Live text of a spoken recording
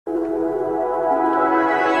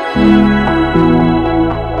We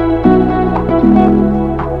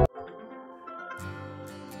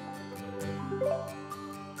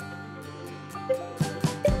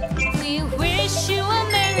wish you a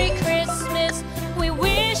Merry Christmas. We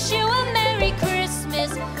wish you a Merry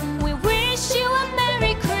Christmas. We wish you a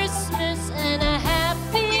Merry Christmas and a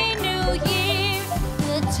Happy New Year.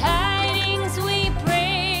 The tidings we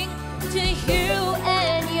bring to you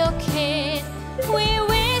and your kid. We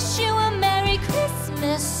wish you a Merry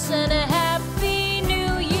Christmas and a Happy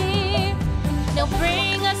New Year. Now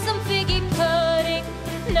bring us some figgy pudding.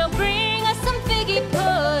 Now bring us some figgy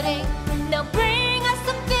pudding. Now bring us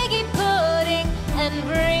some figgy pudding and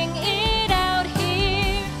bring it out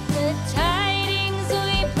here. The tidings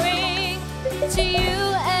we bring to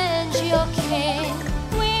you and your king.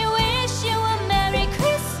 We wish you a Merry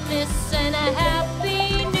Christmas and a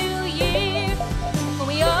Happy New Year. For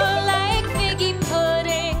we all like figgy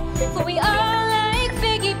pudding. For we all like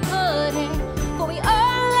figgy pudding. For we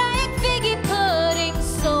all like figgy pudding.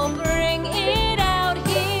 So bring it out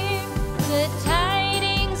here. The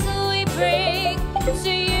tidings we bring to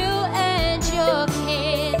you and your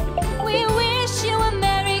kid. We wish you a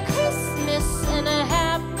Merry Christmas and a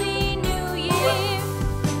Happy New Year.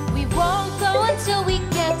 We won't go until we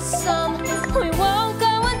get some. We won't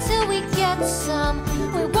go until we get some.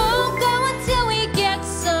 We won't go until we get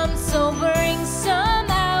some. So bring some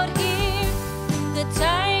out here. The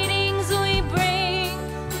tidings we bring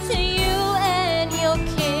to you and your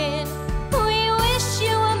kid. We wish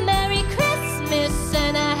you a Merry Christmas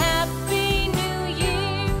and a Happy New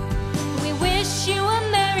Year. We wish you a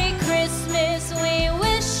Merry Christmas. We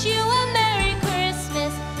wish you a Merry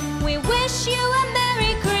Christmas. We wish you a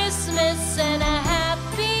Merry Christmas and a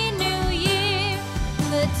Happy New Year.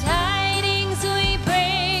 The tidings we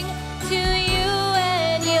bring to you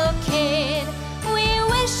and your kid. We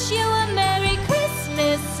wish you a Merry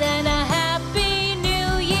Christmas and a Happy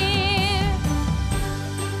New Year.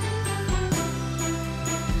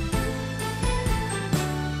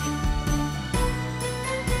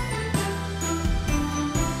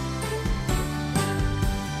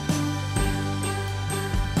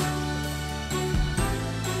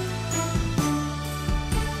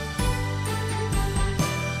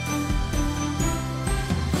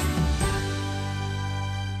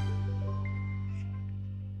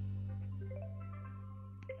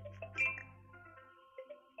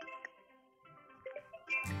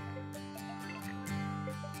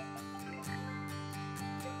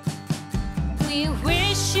 We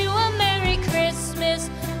wish you a Merry Christmas.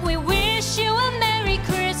 We wish you a Merry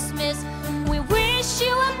Christmas. We wish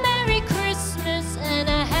you a Merry Christmas and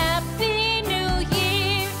a Happy New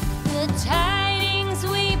Year. The tidings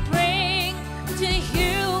we bring to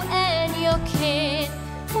you and your kid.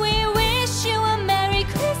 We wish you a Merry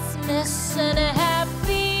Christmas and a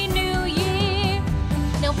Happy New Year.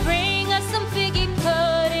 Now bring us some figgy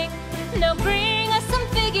pudding. Now bring us some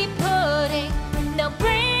figgy pudding. Now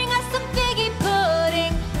bring us some figgy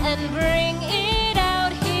pudding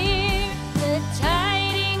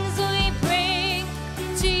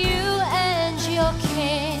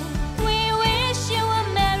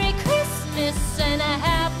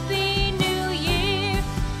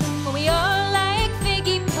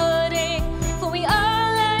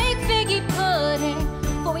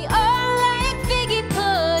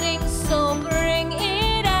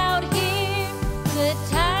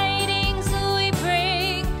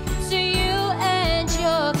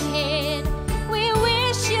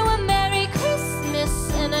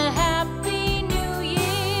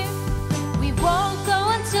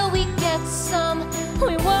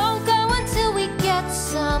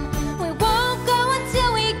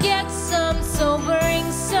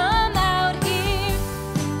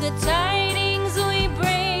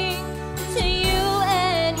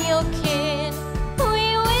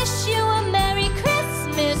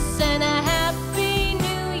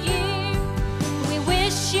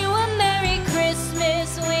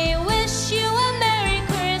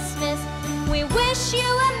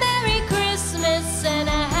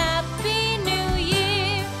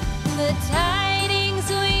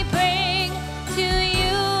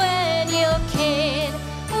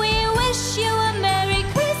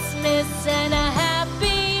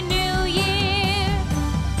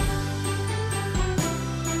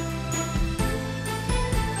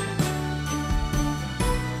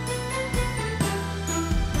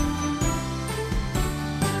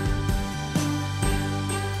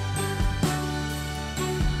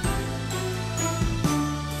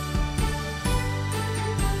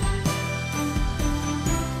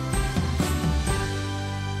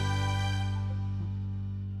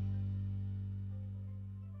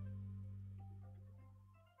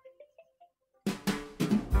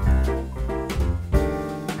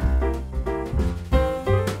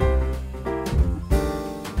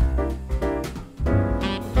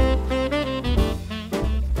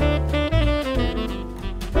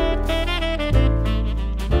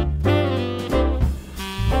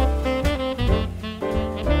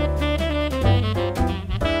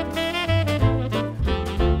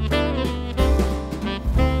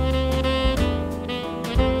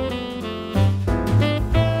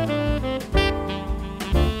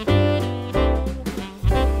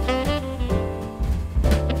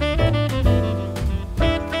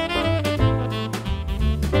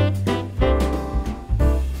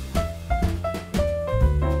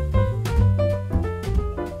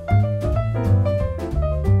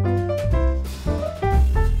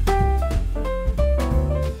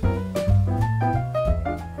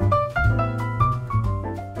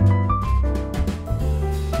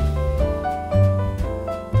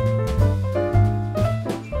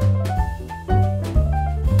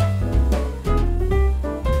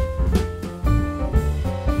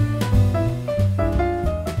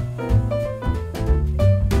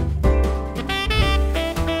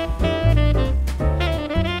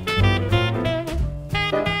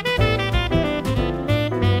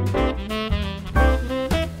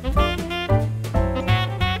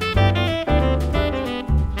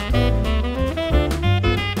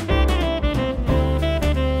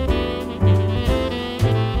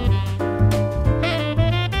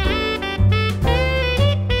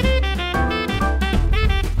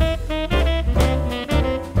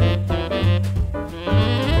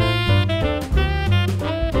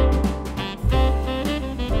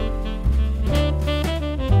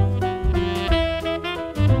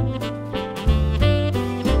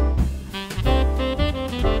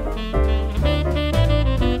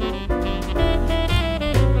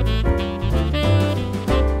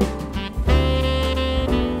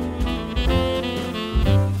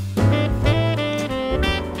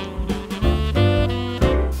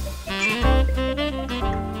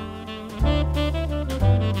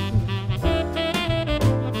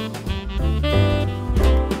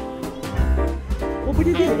不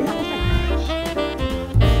是这个让我想。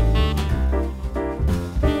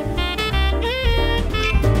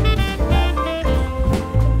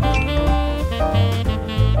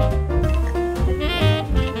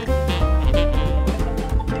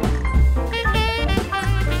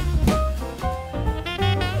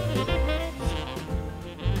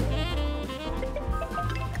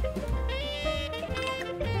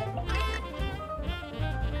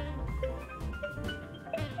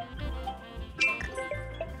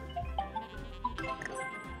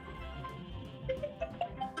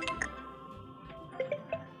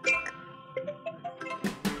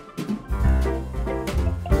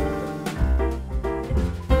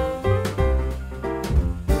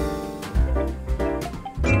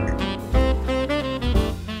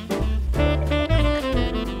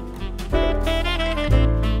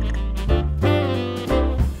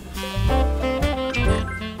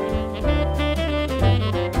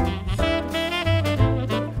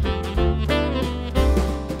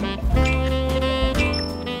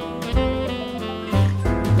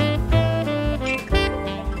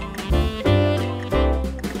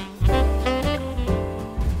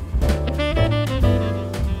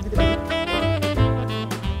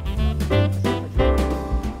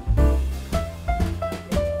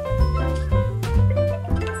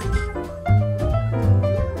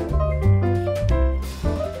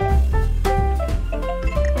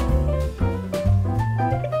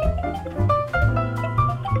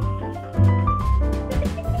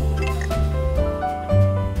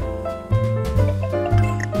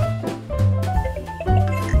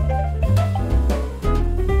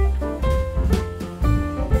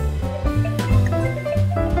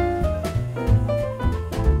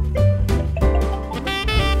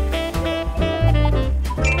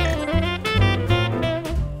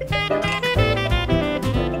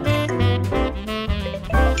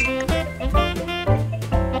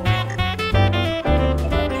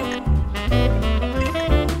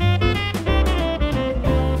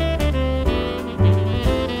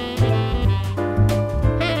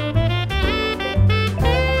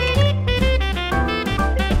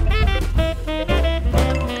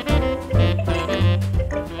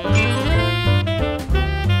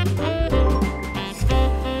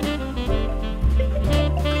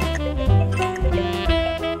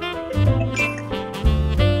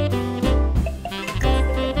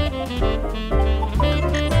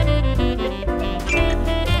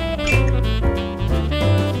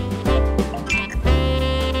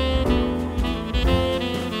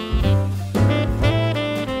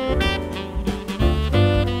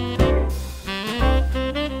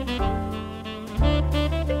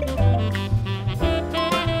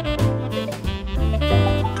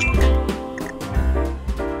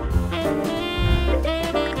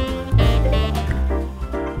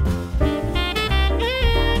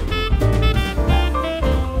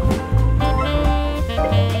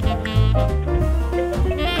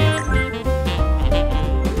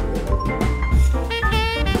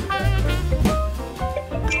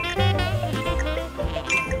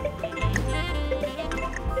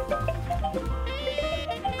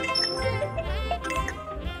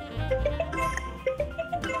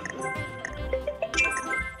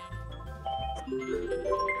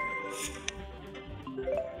Thank you.